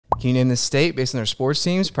Can you name the state based on their sports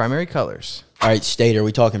teams' primary colors? All right, state. Are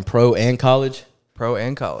we talking pro and college? Pro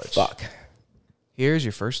and college. Fuck. Here's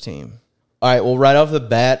your first team. All right, well, right off the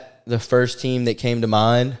bat, the first team that came to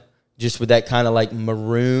mind, just with that kind of like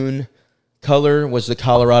maroon color, was the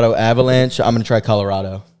Colorado Avalanche. I'm going to try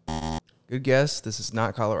Colorado. Good guess. This is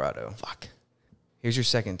not Colorado. Fuck. Here's your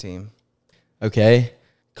second team. Okay.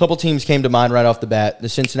 A couple teams came to mind right off the bat. The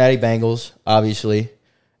Cincinnati Bengals, obviously,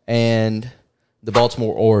 and the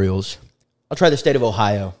Baltimore Orioles. I'll try the state of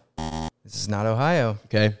Ohio. This is not Ohio.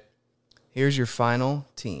 Okay. Here's your final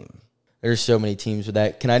team. There's so many teams with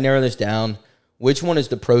that. Can I narrow this down? Which one is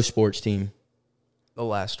the pro sports team? The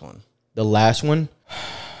last one. The last one?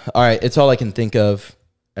 All right, it's all I can think of.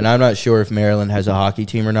 And I'm not sure if Maryland has a hockey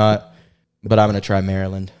team or not, but I'm going to try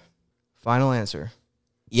Maryland. Final answer.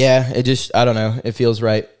 Yeah, I don't know. It feels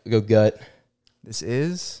right. Go gut. This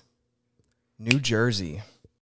is New Jersey.